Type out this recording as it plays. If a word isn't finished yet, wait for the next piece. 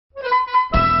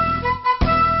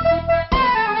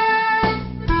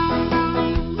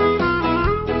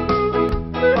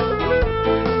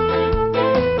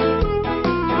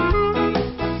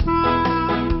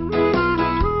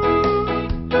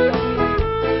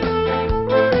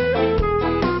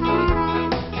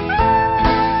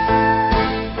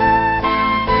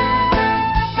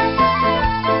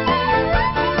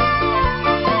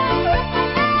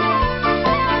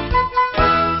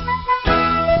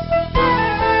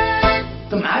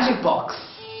the magic box.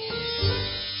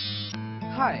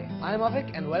 Hi, I am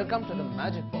Avik and welcome to the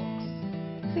magic box.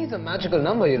 3 is a magical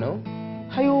number, you know.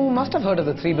 You must have heard of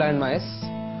the 3 blind mice,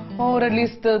 or at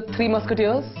least the 3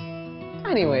 musketeers.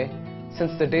 Anyway,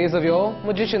 since the days of yore,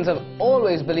 magicians have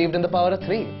always believed in the power of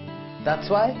 3. That's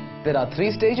why there are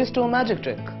 3 stages to a magic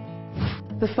trick.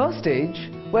 The first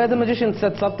stage, where the magician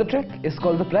sets up the trick, is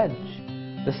called the pledge.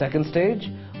 The second stage,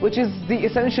 which is the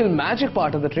essential magic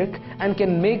part of the trick and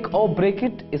can make or break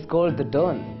it, is called the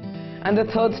turn. And the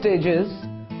third stage is,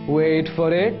 wait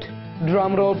for it,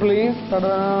 drum roll please,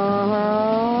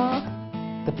 ta-da!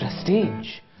 The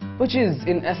prestige, which is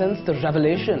in essence the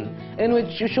revelation, in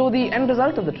which you show the end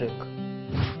result of the trick.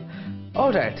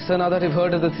 Alright, so now that you've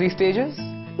heard of the 3 stages,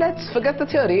 let's forget the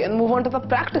theory and move on to the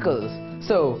practicals.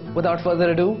 So, without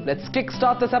further ado, let's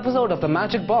kickstart this episode of the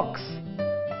Magic Box.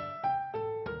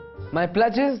 My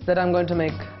pledge is that I'm going to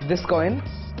make this coin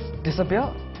disappear.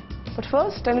 But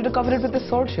first, I need to cover it with this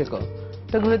salt shaker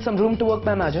to give it some room to work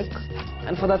my magic.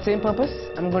 And for that same purpose,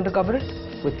 I'm going to cover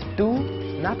it with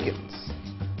 2 napkins.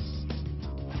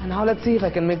 And now let's see if I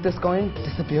can make this coin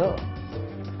disappear.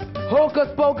 Hocus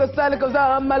pocus,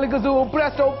 salicazam, maligazoo,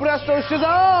 presto, presto,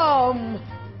 shazam!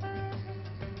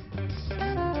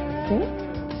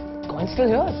 Coin's still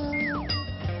here.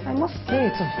 I must say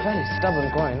it's a very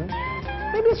stubborn coin.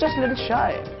 Maybe it's just a little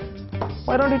shy.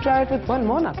 Why don't you try it with 1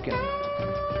 more napkin?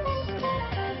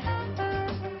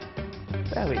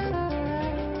 There we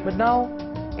go. But now,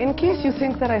 in case you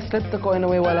think that I slipped the coin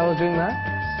away while I was doing that,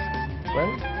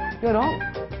 well, you're wrong.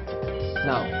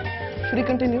 Now, should we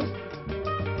continue?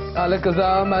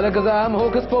 Alakazam, alakazam,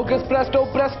 hocus pocus,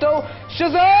 presto, presto,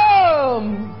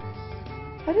 shazam!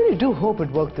 I really do hope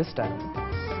it worked this time.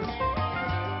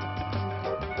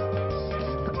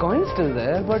 The coin's still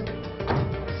there, but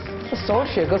the salt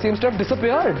shaker seems to have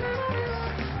disappeared.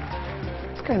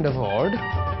 It's kind of odd.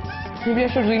 Maybe I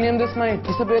should rename this my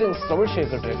disappearing salt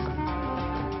shaker trick.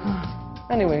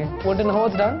 Anyway, want to know how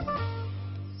it's done?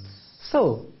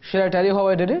 So, should I tell you how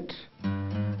I did it?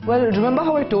 Well, remember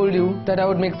how I told you that I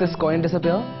would make this coin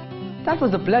disappear? That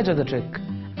was the pledge of the trick.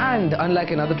 And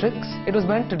unlike in other tricks, it was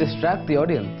meant to distract the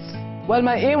audience. Well,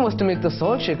 my aim was to make the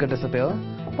salt shaker disappear,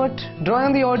 but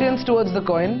drawing the audience towards the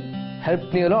coin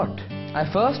helped me a lot. I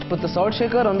first put the salt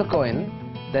shaker on the coin,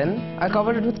 then I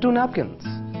covered it with 2 napkins.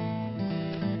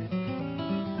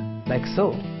 Like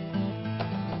so.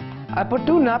 I put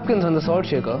 2 napkins on the salt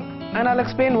shaker, and I'll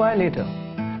explain why later.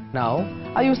 Now,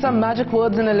 I use some magic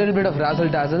words and a little bit of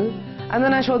razzle-dazzle, and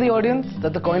then I show the audience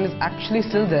that the coin is actually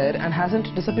still there and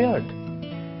hasn't disappeared.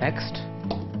 Next,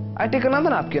 I take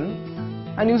another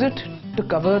napkin and use it to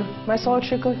cover my salt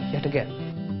shaker yet again.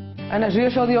 And I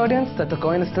reassure the audience that the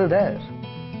coin is still there.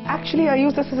 Actually, I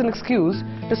use this as an excuse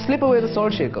to slip away the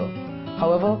salt shaker.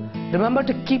 However, remember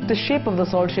to keep the shape of the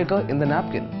salt shaker in the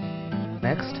napkin.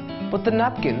 Next, put the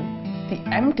napkin, the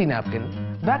empty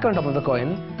napkin, back on top of the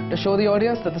coin to show the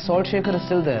audience that the salt shaker is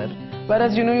still there,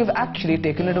 whereas you know you've actually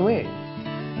taken it away.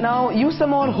 Now, use some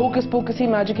more hocus-pocusy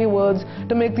magic-y words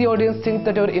to make the audience think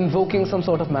that you're invoking some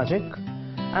sort of magic.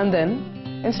 And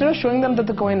then, instead of showing them that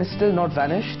the coin is still not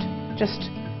vanished, just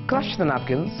crush the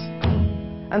napkins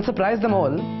and surprise them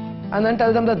all, and then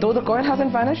tell them that though the coin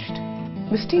hasn't vanished,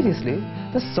 mysteriously,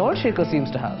 the salt shaker seems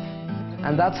to have.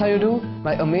 And that's how you do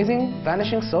my amazing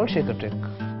vanishing salt shaker trick.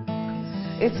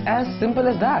 It's as simple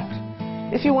as that.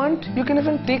 If you want, you can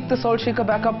even take the salt shaker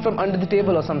back up from under the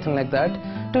table or something like that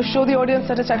to show the audience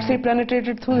that it's actually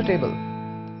penetrated through the table.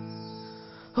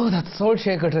 Oh, that salt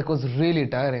shaker trick was really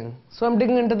tiring. So I'm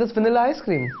digging into this vanilla ice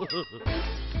cream.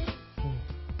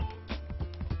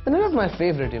 Vanilla's my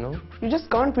favorite, you know. You just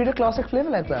can't beat a classic flavor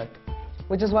like that.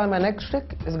 Which is why my next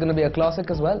trick is going to be a classic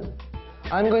as well.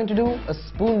 I'm going to do a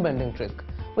spoon bending trick,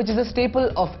 which is a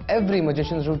staple of every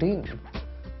magician's routine.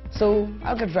 So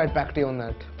I'll get right back to you on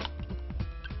that.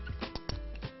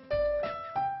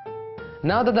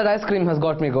 Now that ice cream has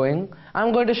got me going,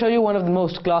 I'm going to show you one of the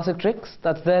most classic tricks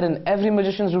that's there in every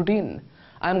magician's routine.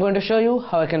 I'm going to show you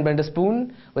how I can bend a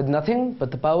spoon with nothing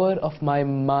but the power of my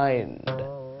mind.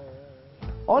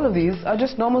 All of these are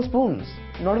just normal spoons,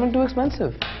 not even too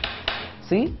expensive.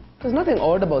 See, there's nothing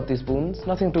odd about these spoons,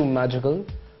 nothing too magical,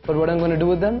 but what I'm going to do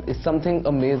with them is something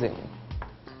amazing.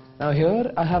 Now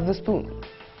here I have the spoon.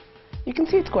 You can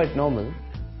see it's quite normal.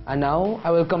 And now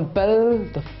I will compel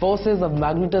the forces of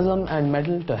magnetism and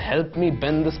metal to help me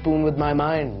bend the spoon with my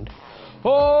mind.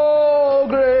 Oh,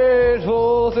 great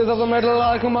forces of the metal,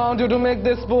 I command you to make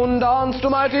this spoon dance to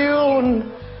my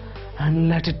tune. And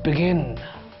let it begin.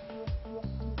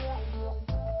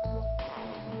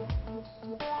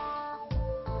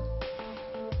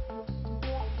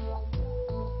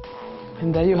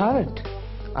 And there you have it.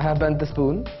 I have bent the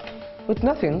spoon with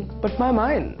nothing but my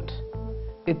mind.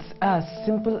 It's as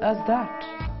simple as that.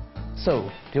 So,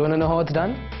 do you want to know how it's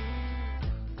done?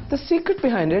 The secret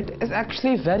behind it is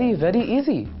actually very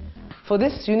easy. For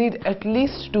this, you need at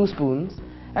least 2 spoons,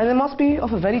 and they must be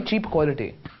of a very cheap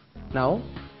quality. Now,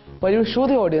 while you show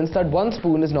the audience that 1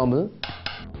 spoon is normal,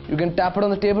 you can tap it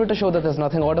on the table to show that there's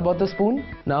nothing odd about the spoon.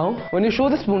 Now, when you show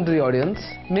the spoon to the audience,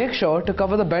 make sure to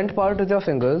cover the bent part with your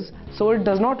fingers so it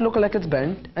does not look like it's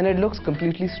bent and it looks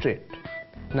completely straight.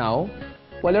 Now,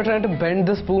 while you're trying to bend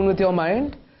the spoon with your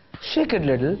mind, shake it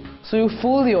little so you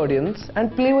fool the audience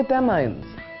and play with their minds.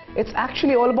 It's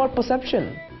actually all about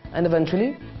perception, and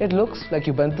eventually it looks like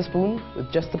you bent the spoon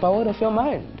with just the power of your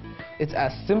mind. It's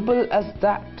as simple as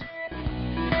that.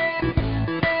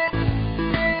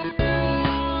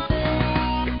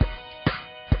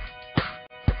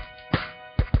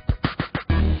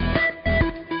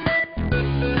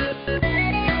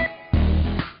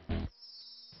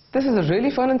 This is a really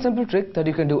fun and simple trick that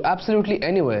you can do absolutely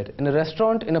anywhere, in a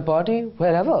restaurant, in a party,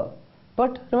 wherever.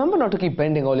 But remember not to keep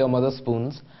bending all your mother's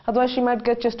spoons, otherwise she might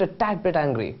get just a tad bit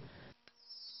angry.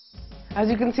 As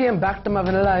you can see, I'm back to my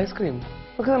vanilla ice cream,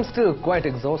 because I'm still quite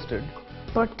exhausted.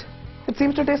 But it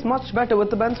seems to taste much better with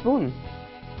the bent spoon.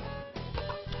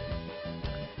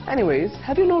 Anyways,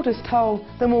 have you noticed how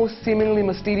the most seemingly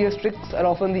mysterious tricks are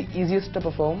often the easiest to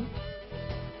perform?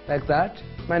 Like that,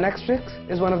 my next trick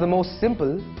is one of the most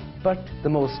simple, but the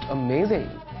most amazing.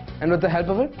 And with the help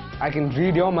of it, I can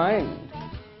read your mind.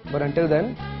 But until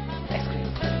then, ice cream.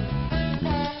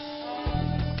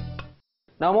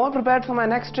 Now I'm all prepared for my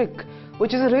next trick,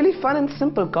 which is a really fun and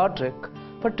simple card trick.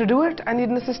 But to do it, I need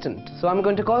an assistant. So I'm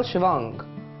going to call Shivang.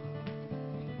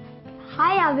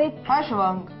 Hi, Avik. Hi,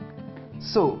 Shivang.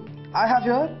 So, I have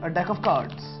here a deck of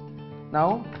cards.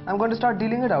 Now, I'm going to start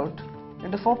dealing it out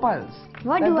into 4 piles.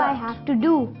 What do I have to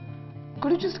do?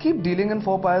 Could you just keep dealing in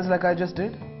 4 piles like I just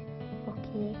did?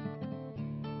 Okay.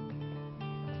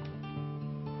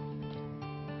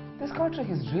 This card trick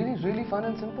is really fun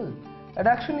and simple. It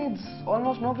actually needs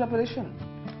almost no preparation.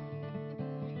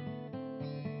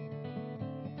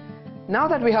 Now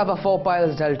that we have our 4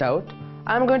 piles dealt out,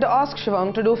 I'm going to ask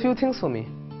Shivang to do a few things for me.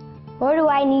 What do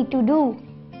I need to do?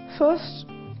 First,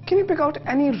 can you pick out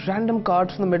any random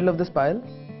cards from the middle of this pile?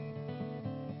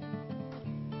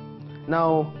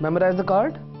 Now, memorize the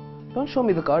card. Don't show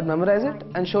me the card, memorize it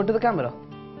and show it to the camera.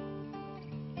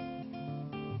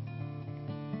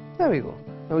 There we go.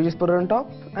 Now we just put it on top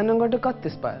and I'm going to cut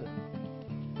this pile.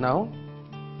 Now,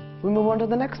 we move on to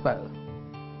the next pile.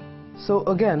 So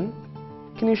again,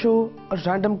 can you show a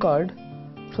random card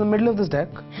from the middle of this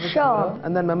deck to the camera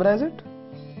and then memorize it?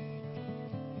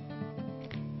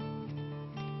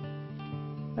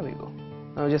 There we go.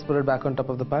 Now we just put it back on top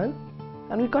of the pile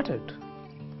and we cut it.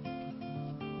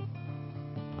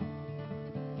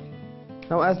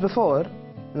 Now as before,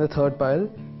 in the third pile,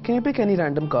 can you pick any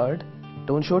random card?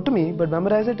 Don't show it to me, but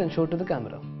memorize it and show it to the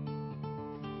camera.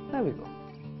 There we go.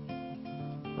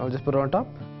 Now just put it on top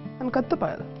and cut the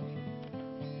pile.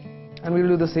 And we'll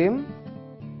do the same,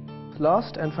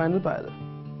 last and final pile.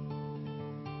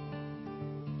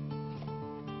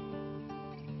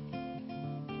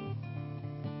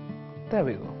 There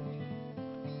we go.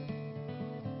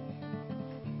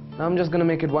 Now I'm just going to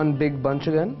make it one big bunch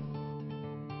again.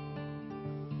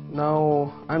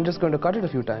 Now, I'm just going to cut it a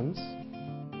few times.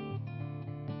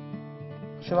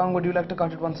 Shivang, would you like to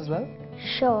cut it once as well?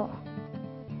 Sure.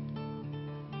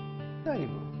 There you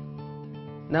go.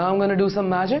 Now I'm going to do some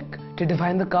magic to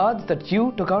define the cards that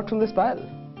you took out from this pile.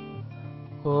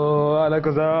 Oh,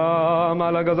 alakazam,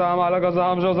 alakazam,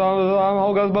 alakazam, shazam,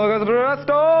 hogas, bogas,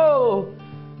 resto!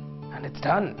 And it's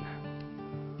done.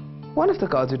 One of the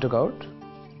cards you took out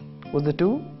was the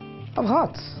 2 of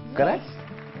hearts, correct? Yes.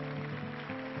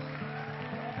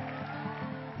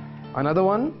 Another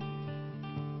one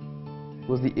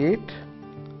was the 8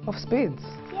 of spades.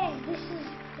 Yes, this is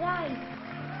right.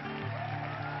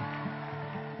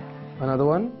 Another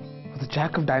one was the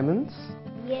Jack of diamonds.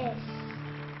 Yes.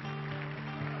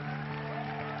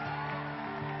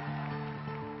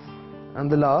 And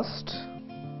the last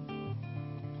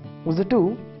was the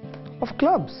 2 of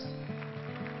clubs.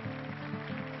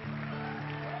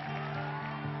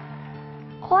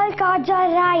 All cards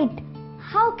are right.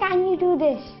 How can you do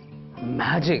this?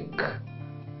 Magic.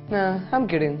 Nah, I'm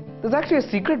kidding. There's actually a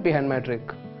secret behind my trick.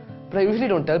 But I usually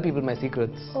don't tell people my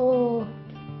secrets. Oh.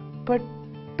 But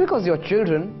because you're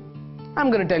children,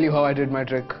 I'm gonna tell you how I did my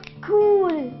trick.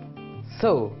 Cool.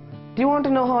 So, do you want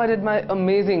to know how I did my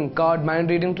amazing card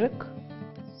mind reading trick?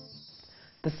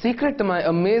 The secret to my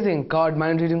amazing card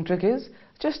mind reading trick is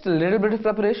just a little bit of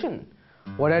preparation.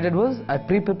 What I did was, I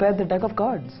pre-prepared the deck of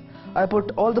cards. I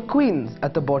put all the queens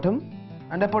at the bottom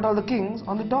and I put all the kings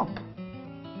on the top.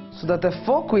 So that there are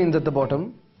 4 queens at the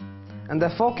bottom and there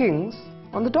are 4 kings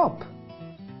on the top.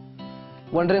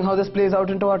 Wondering how this plays out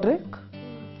into our trick?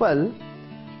 Well,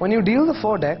 when you deal the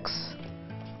 4 decks,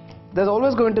 there's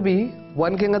always going to be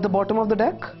 1 king at the bottom of the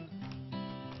deck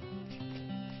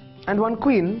and 1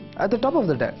 queen at the top of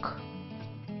the deck.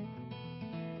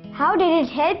 How did it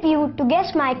help you to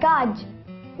guess my cards?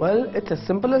 Well, it's as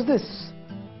simple as this.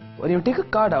 When you take a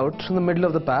card out from the middle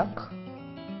of the pack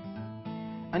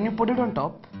and you put it on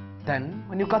top, then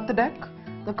when you cut the deck,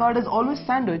 the card is always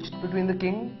sandwiched between the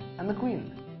king and the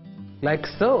queen. Like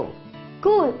so.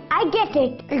 Cool, I get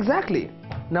it. Exactly.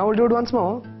 Now we'll do it once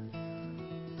more.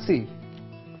 See,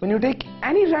 when you take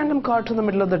any random card from the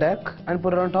middle of the deck and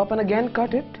put it on top and again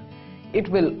cut it, it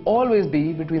will always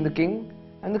be between the king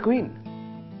and the queen.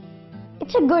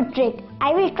 It's a good trick.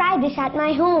 I will try this at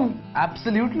my home.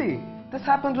 Absolutely. This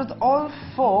happens with all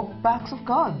 4 packs of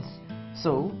cards.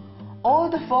 So, all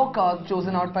the 4 cards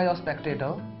chosen out by your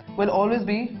spectator will always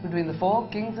be between the 4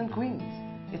 kings and queens.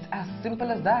 It's as simple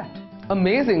as that.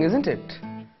 Amazing, isn't it?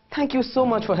 Thank you so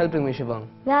much for helping me, Shivang.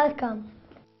 Welcome.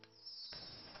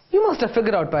 You must have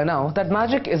figured out by now that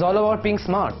magic is all about being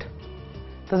smart.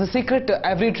 There's a secret to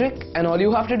every trick and all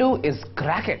you have to do is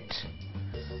crack it.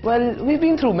 Well, we've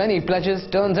been through many pledges,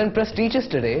 turns and prestiges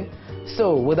today.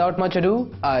 So, without much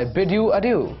ado, I bid you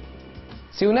adieu.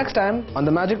 See you next time on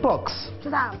the Magic Box.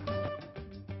 Ta-da.